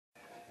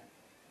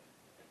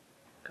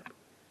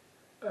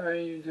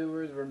Alright,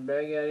 YouTubers, we're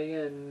back at it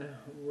again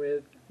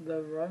with the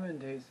ramen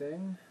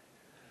tasting.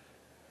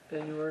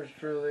 And yours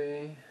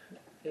truly,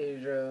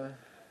 Asia.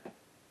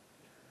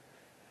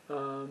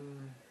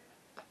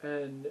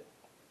 And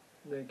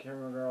the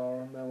camera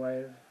girl, my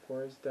wife, of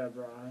course,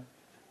 Deborah.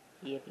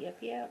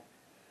 Yep.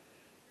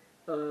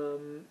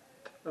 I'm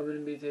going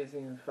to be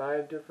tasting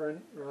 5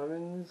 different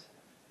ramens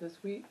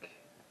this week,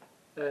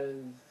 as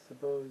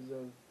opposed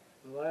of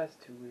the last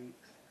 2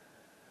 weeks.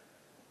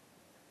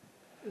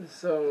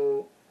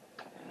 So,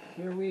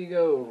 here we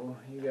go,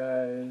 you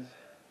guys.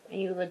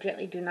 And you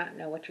legitimately do not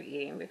know what you're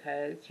eating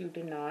because you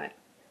did not,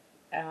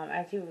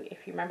 if you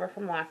remember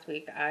from last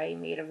week, I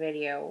made a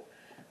video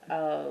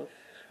of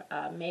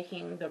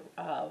making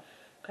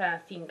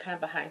kind of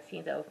behind the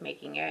scenes of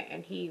making it,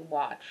 and he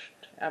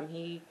watched.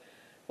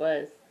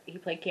 He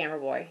played camera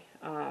boy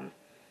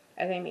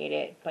as I made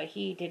it, but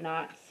he did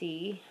not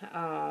see.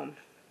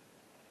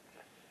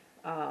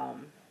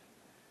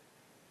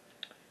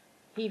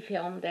 He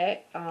filmed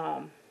it,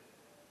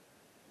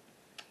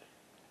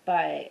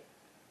 but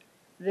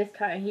this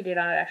time he did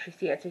not actually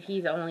see it, so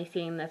he's only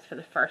seeing this for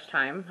the first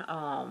time.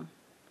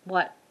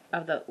 What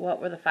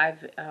were the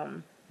 5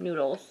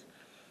 noodles?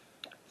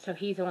 So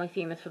he's only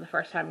seeing this for the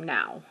first time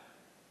now.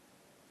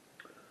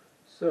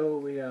 So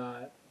we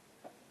got,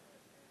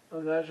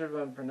 I'm not sure if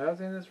I'm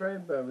pronouncing this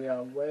right, but we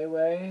got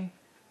Wei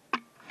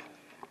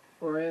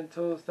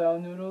Oriental style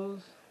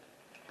noodles,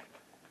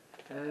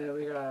 and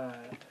we got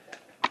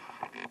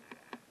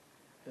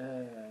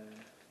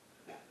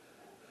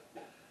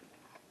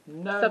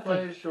not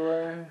quite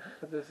sure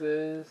what this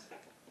is.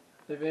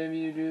 If any of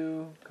you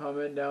do,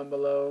 comment down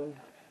below.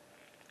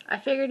 I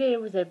figured it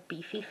was a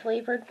beefy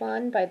flavored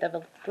one by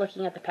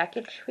looking at the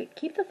package. Wait,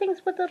 keep the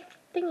things with the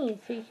thingies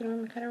so you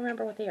can kind of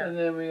remember what they are. And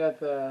then we got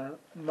the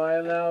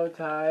Mai Lao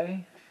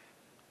Thai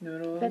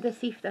noodles.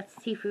 That's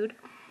seafood.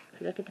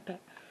 If you look at the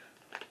pack.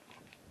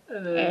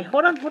 And then,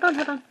 hold on.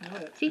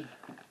 what? See?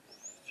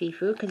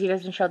 Seafood, because he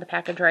doesn't show the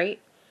package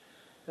right.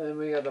 And then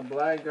we got the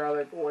black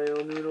garlic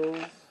oil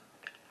noodles.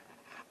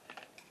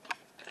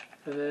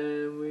 And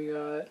then we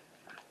got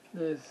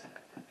this.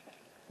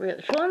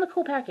 Really, show them the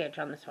cool package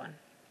on this one.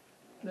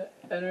 The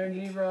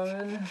energy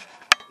ramen.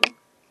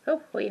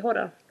 Oh, wait, hold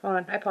on.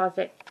 I paused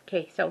it.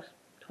 Okay, so,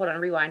 hold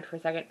on, rewind for a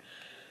second.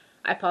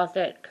 I paused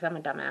it because I'm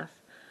a dumbass.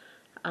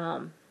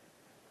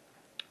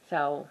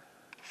 So,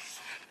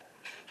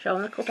 show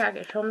them the cool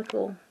package. Show them the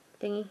cool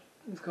thingy.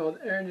 It's called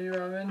energy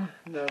ramen.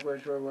 Not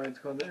quite sure why it's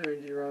called the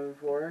energy ramen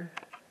for.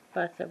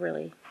 But it's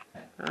really,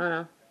 I don't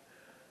know.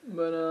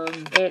 But,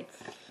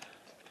 it's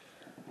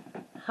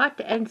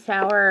hot and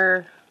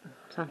sour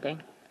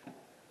something.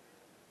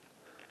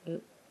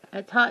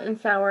 It's hot and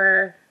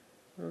sour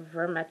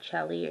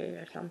vermicelli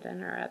or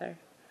something or other.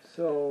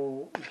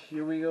 So,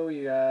 here we go,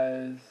 you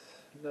guys.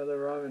 Another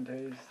ramen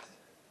taste.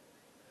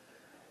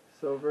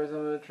 So, first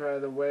I'm going to try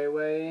the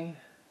Wei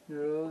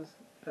noodles.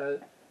 As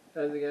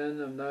again,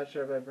 I'm not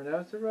sure if I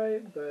pronounced it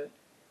right, but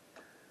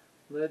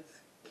let's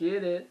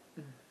get it.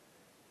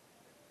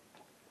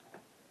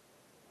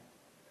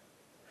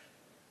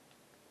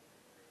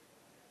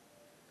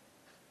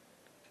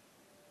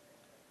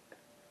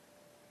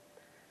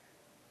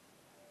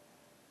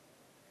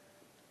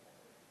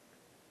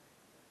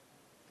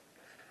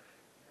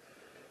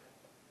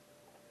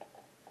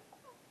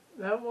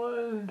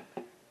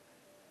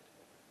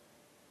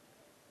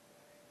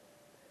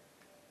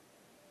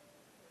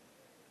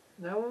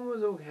 That one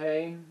was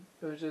okay.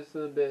 It was just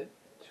a bit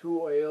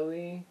too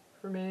oily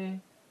for me.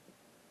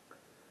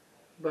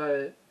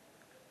 But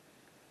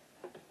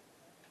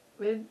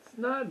it's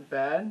not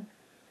bad.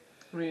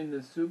 I mean,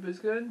 the soup is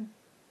good.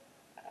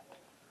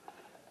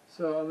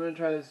 So I'm going to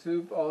try the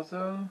soup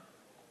also.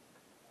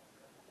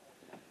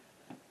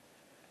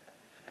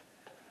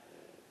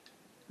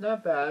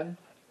 Not bad.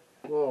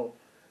 Whoa.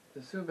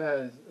 The soup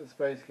has a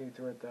spice kick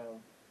to it though.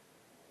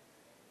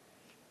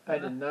 I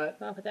did not.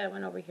 I'll put that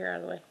one over here out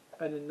of the way.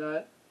 I did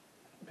not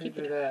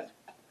picture that.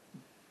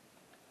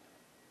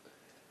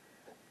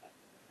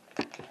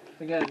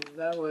 Again,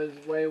 that was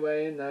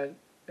Wei, not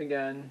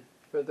again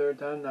for the 3rd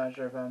time. Not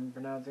sure if I'm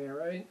pronouncing it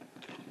right.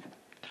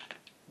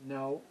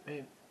 No.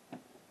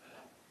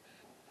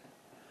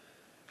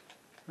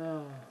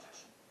 Oh.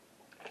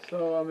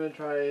 So I'm gonna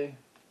try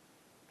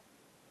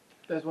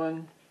this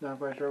one. Not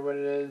quite sure what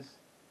it is.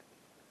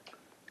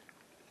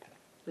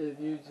 If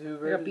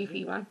YouTubers. Like a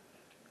beefy one?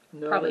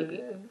 No, probably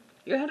beef.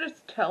 You have to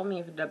tell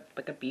me if it's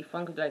like a beef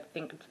one because I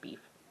think it's beef.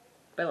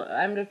 But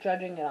I'm just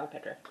judging it on the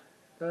picture.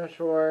 Not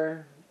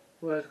sure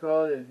what it's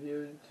called. If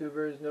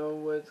YouTubers know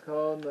what it's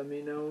called, let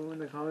me know in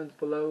the comments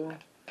below.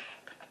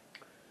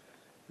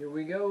 Here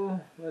we go.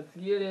 Let's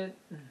get it.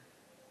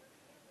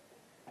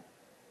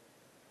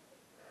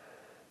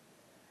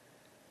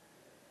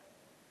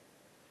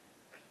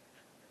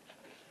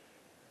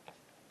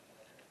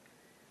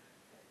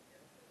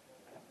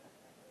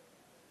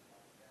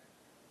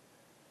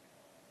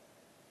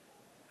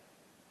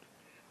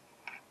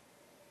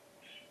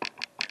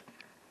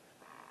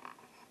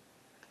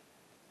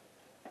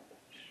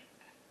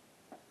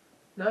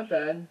 Not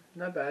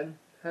bad.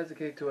 Has a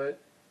kick to it.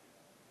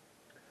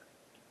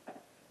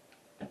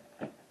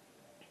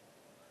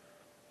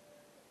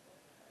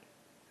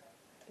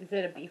 Is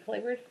it a beef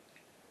flavored?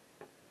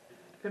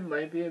 It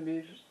might be a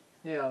beef.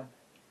 Yeah.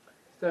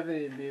 It's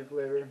definitely a beef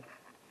flavor.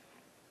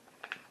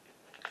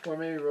 Or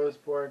maybe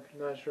roast pork.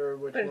 Not sure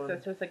which one.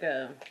 So it's like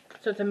a.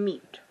 So it's a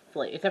meat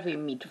flavor. It's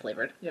definitely meat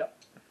flavored. Yep.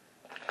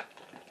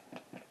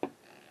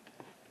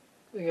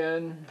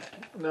 Again,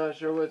 not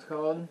sure what it's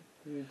called.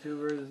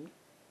 YouTubers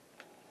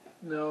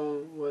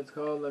know what it's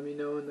called. Let me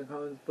know in the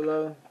comments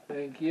below.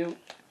 Thank you.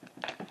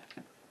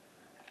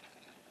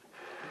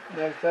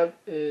 Next up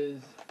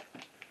is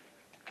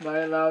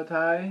my Lao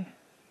Tai.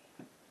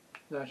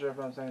 Not sure if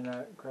I'm saying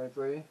that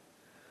correctly.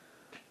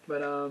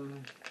 But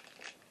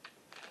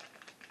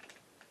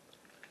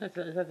That's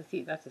a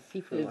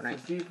seafood it's one, right?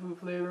 the seafood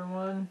flavor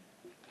one.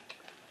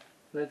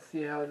 Let's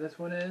see how this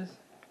one is.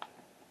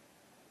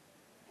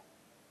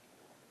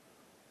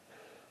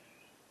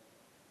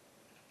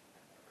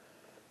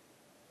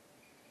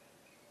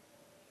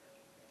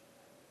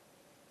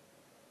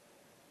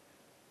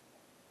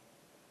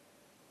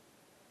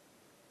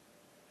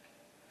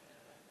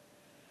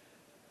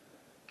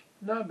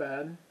 Not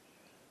bad.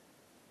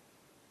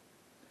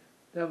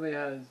 Definitely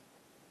has,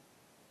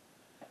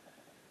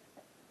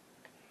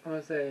 I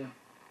want to say,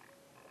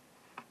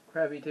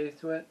 crabby taste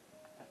to it.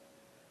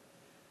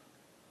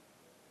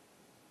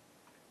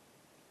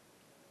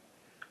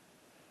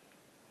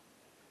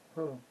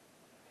 Oh.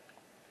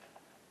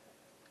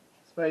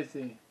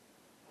 Spicy.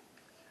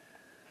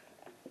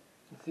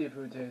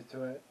 Seafood taste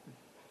to it.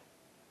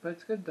 But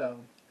it's good though.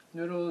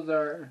 Noodles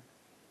are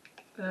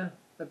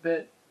a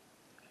bit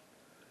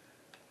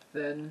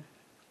thin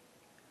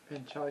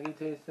and chalky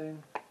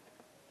tasting.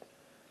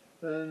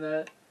 Other than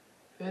that,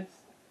 it's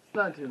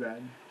not too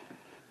bad.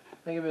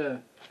 I give it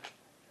a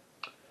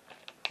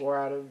 4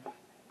 out of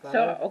 5.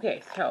 So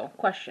okay, so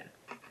question: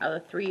 out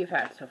of the 3 you've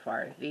had so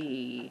far,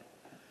 the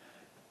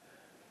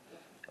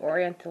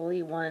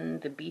Orientally one,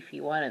 the beefy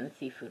one, and the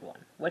seafood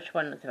one, which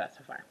one was the best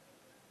so far?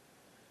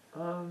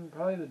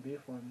 Probably the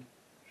beef one.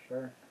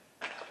 Sure.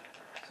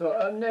 So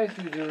up next,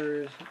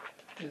 YouTubers,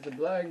 is the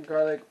black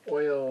garlic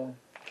oil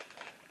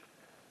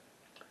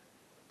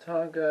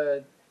tonkotsu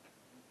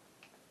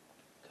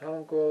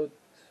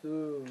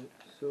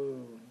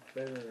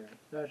flavor.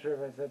 Not sure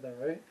if I said that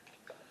right.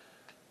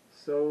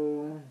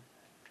 So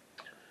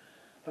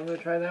I'm gonna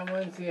try that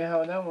one, see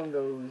how that one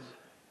goes.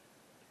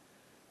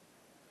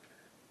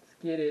 Let's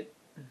get it.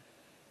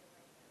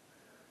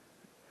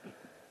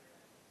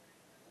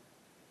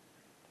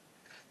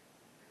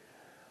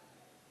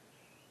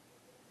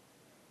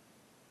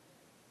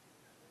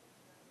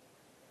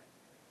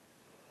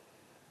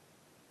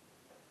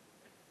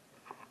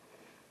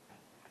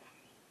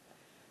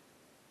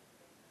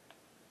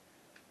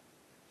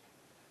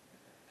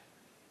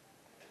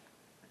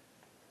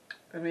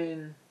 I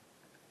mean,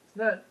 it's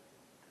not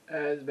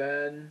as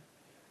bad.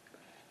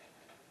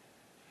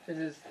 It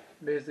just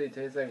basically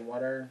tastes like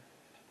water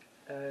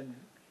and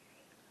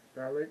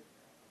garlic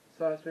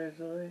sauce,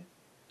 basically.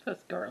 So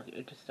it's garlicky.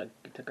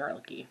 It's a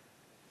garlicky.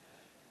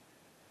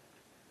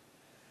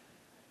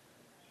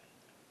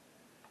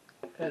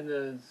 And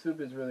the soup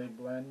is really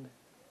bland.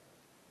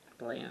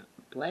 Blend?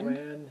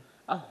 Bland.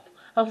 Oh,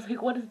 I was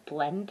like, what is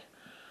blend?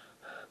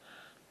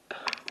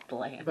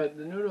 Bland. But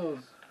the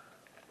noodles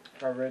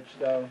are rich,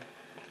 though.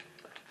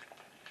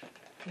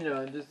 You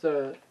know, just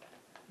a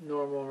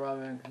normal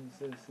ramen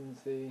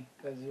consistency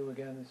as you would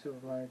get in the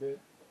supermarket.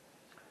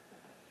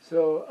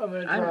 So I'm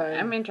gonna try.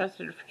 I'm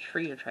interested for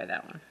you to try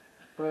that one.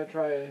 I'm gonna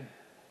try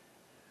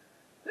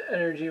the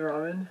energy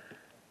ramen.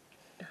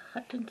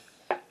 Hot and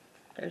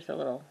there's a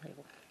little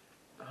label.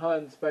 Hot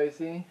and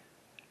spicy.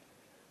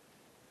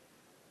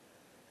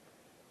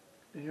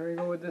 And here we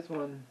go with this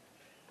one.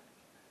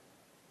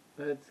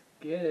 Let's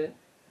get it.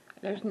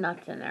 There's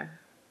nuts in there.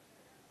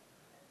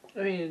 I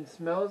mean, it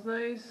smells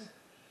nice.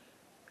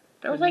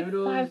 There was like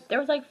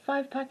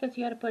 5 packets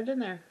you had to put in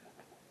there.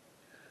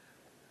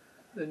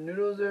 The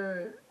noodles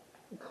are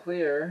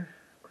clear,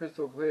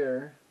 crystal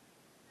clear.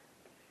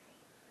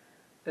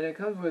 And it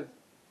comes with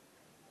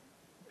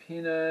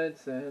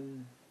peanuts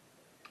and,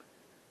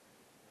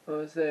 I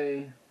would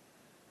say,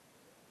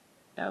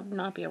 That would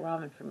not be a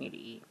ramen for me to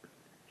eat.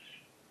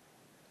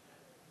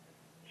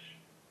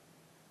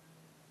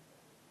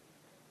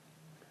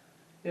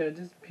 yeah,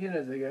 just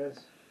peanuts, I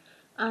guess.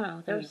 I don't know.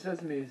 And There's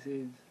sesame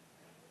seeds.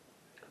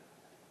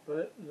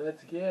 But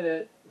let's get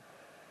it.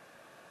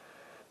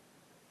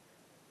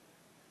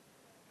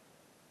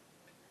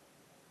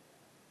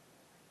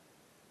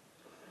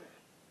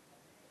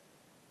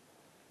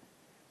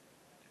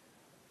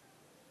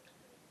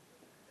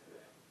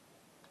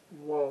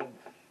 Whoa.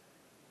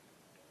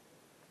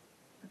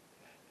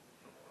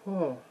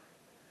 Oh,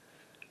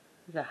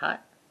 is it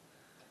hot?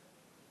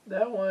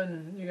 that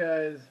one, you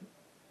guys,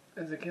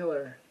 is a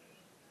killer.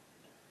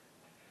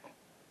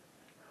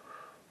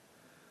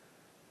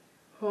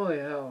 Holy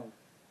hell.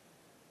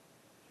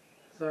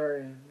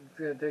 Sorry, it's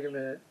gonna take a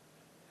minute.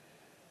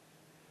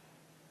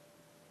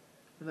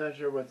 I'm not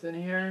sure what's in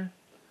here,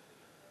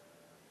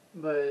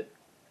 But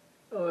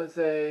I would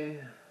say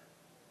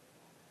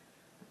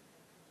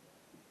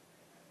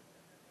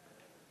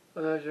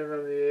I'm not sure if I'm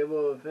gonna be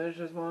able to finish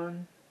this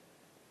one.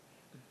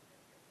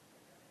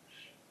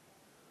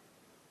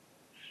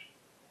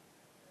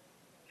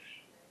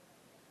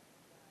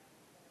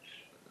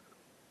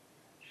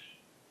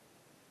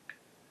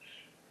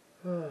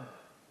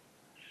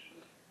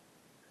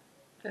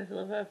 Does it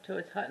live up to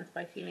its hot and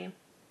spicy name?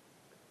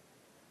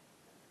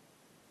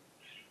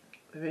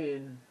 I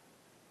mean,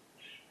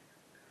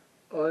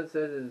 all it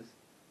says is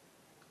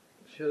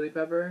chili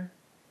pepper,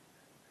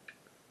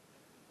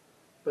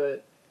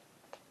 but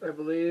I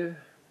believe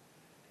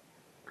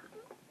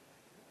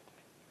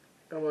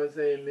I want to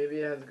say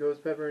maybe it has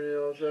ghost pepper in it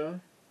also.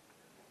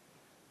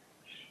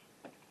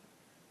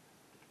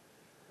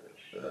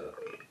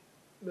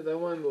 But that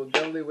one will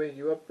definitely wake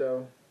you up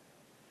though.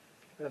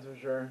 That's for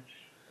sure.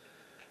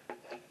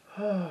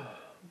 Oh,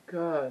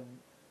 God.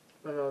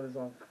 My mouth is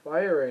on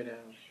fire right now.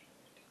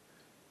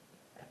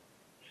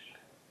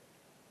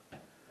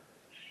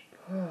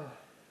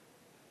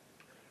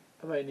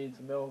 I might need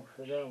some milk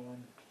for that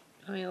one.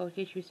 I mean, I'll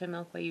get you some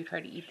milk while you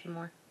try to eat some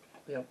more.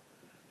 Yep.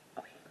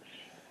 Okay.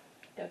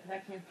 Because I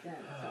can't stand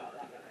it so long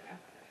right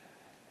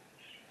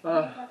now.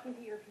 Uh, Talking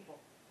to your people.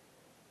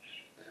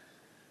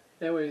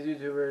 Anyways,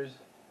 YouTubers,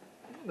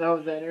 that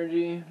was the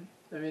energy.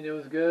 I mean, it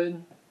was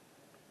good,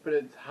 but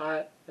it's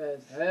hot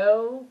as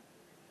hell.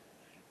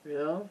 You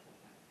know?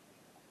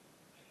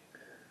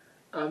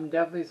 I'm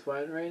definitely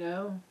sweating right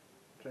now,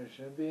 which I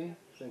should be,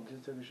 because I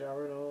just took a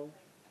shower and all.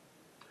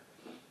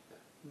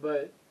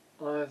 But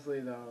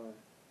honestly, though,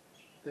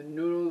 the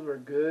noodles were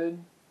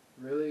good,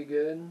 really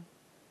good.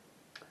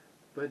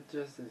 But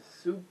just the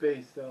soup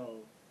base, though,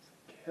 is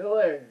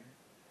killer.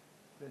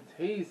 The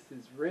taste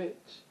is rich.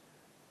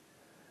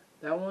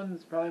 That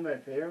one's probably my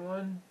favorite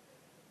one.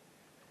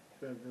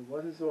 But if it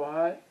wasn't so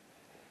hot,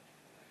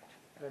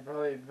 I'd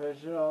probably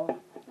finish it all.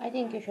 I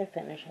think you should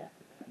finish it.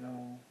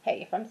 No.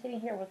 Hey, if I'm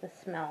sitting here with the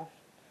smell,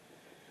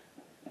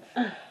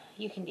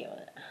 you can deal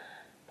with it.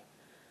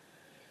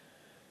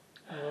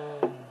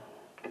 Oh.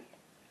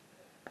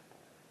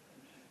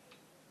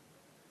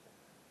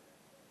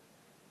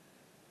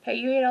 Hey,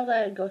 you ate all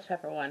the ghost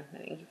pepper one. I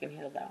think you can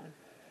handle that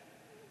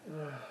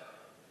one.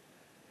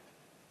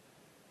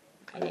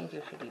 I think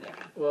you should eat it.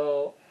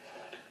 Well.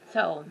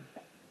 So,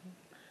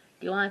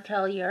 do you want to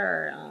tell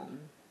your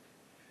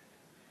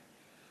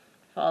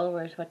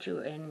followers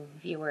and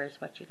viewers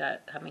what you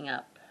got coming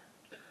up?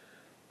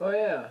 Oh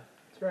yeah,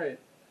 that's right.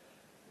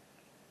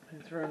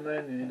 Thanks for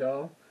reminding me,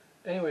 doll.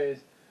 Anyways,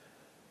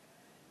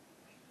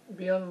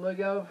 be on the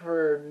lookout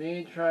for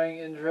me trying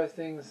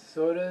interesting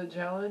soda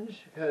challenge,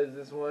 because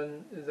this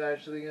one is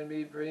actually going to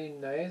be pretty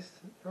nice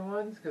for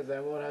once, because I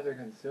won't have to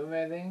consume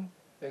anything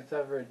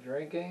except for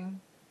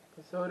drinking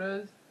the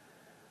sodas.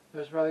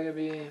 There's probably going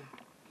to be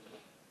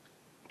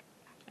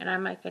And I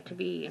might get to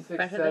be in 6,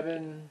 front of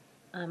 7,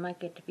 I might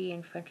get to be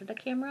in front of the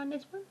camera on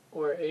this one.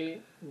 or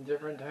 8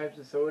 different types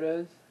of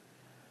sodas.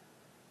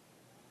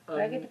 Do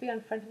I get to be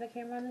on front of the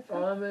camera on this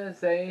one? All I'm going to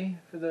say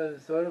for the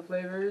soda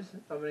flavors,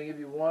 I'm going to give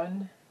you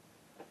one.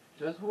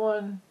 Just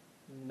one.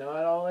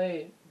 Not all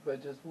 8,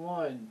 but just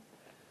one.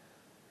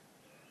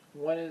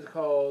 One is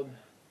called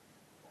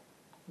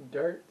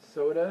Dirt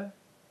Soda.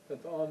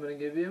 That's all I'm going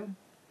to give you.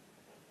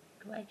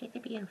 Do I get to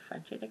be in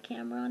front of the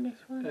camera on this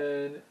one?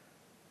 And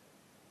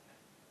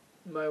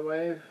my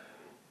wife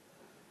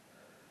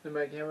and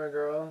my camera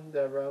girl,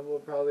 Deborah, will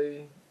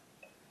probably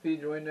be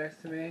joined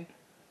next to me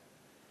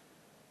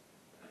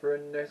for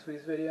next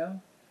week's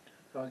video.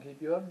 I'll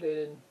keep you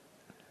updated.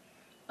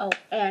 Oh,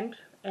 and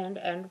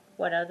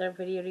what other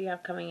video do you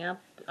have coming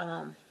up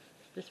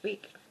this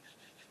week?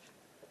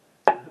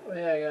 Oh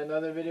yeah, I got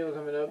another video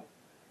coming up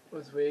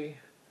this week.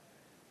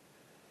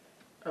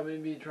 I'm going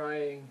to be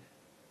trying...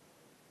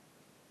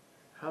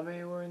 How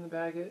many were in the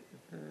packet?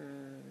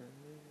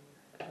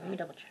 Let me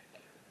double check.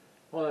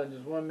 Hold on,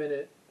 just 1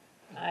 minute.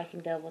 I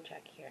can double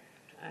check here,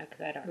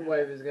 because I don't The know.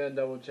 wife is going to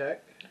double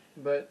check,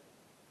 but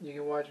you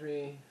can watch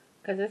me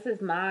Because this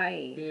is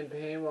my... be in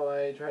pain while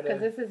I try Because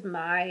to this is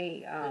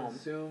my...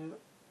 consume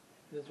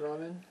this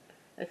ramen.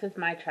 This is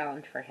my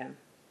challenge for him.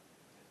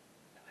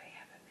 Do I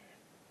have a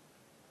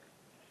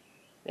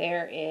minute?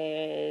 There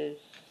is...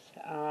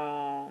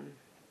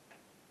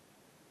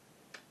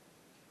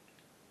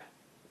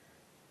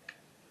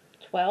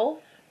 12.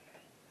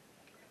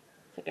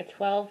 It's like a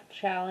 12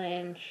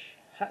 challenge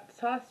hot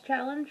sauce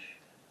challenge.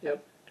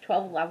 Yep.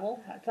 12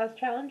 level hot sauce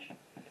challenge.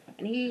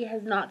 And he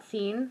has not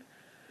seen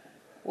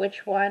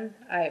which one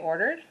I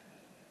ordered.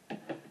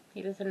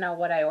 He doesn't know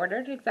what I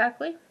ordered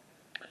exactly.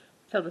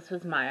 So this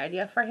was my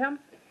idea for him.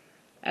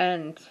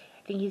 And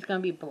I think he's going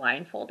to be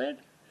blindfolded,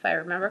 if I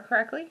remember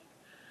correctly.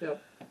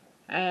 Yep.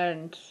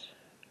 And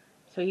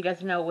so he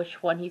doesn't know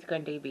which one he's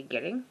going to be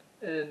getting.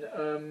 And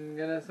I'm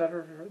going to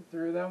suffer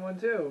through that one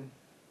too.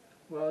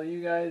 Well,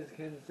 you guys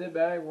can sit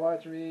back,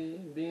 watch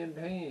me be in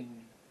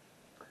pain.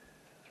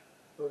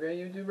 Okay,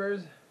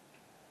 YouTubers?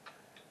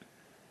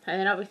 And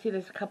then obviously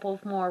there's a couple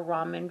of more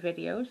ramen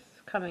videos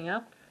coming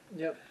up.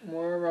 Yep,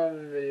 more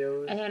ramen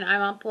videos. And then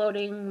I'm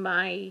uploading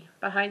my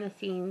behind the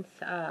scenes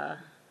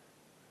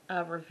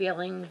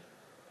revealing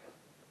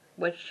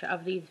which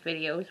of these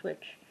videos,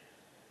 which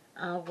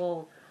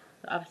will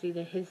obviously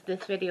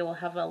this video will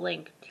have a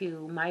link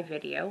to my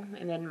video,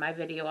 and then my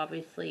video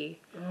obviously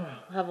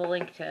will have a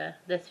link to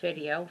this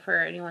video for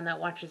anyone that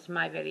watches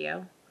my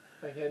video.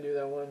 I can't do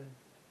that one.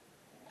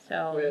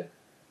 So, wait.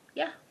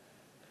 Yeah.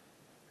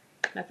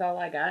 That's all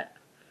I got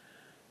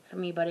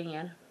from me butting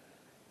in.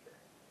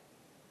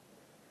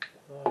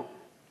 Oh.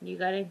 You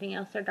got anything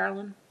else there,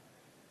 darling?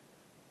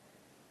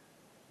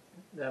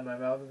 That my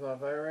mouth is on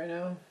fire right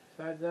now?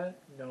 Besides that?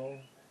 No.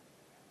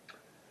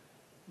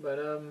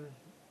 But,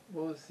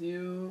 we'll see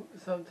you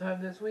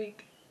sometime this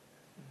week.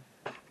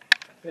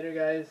 Later,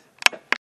 guys.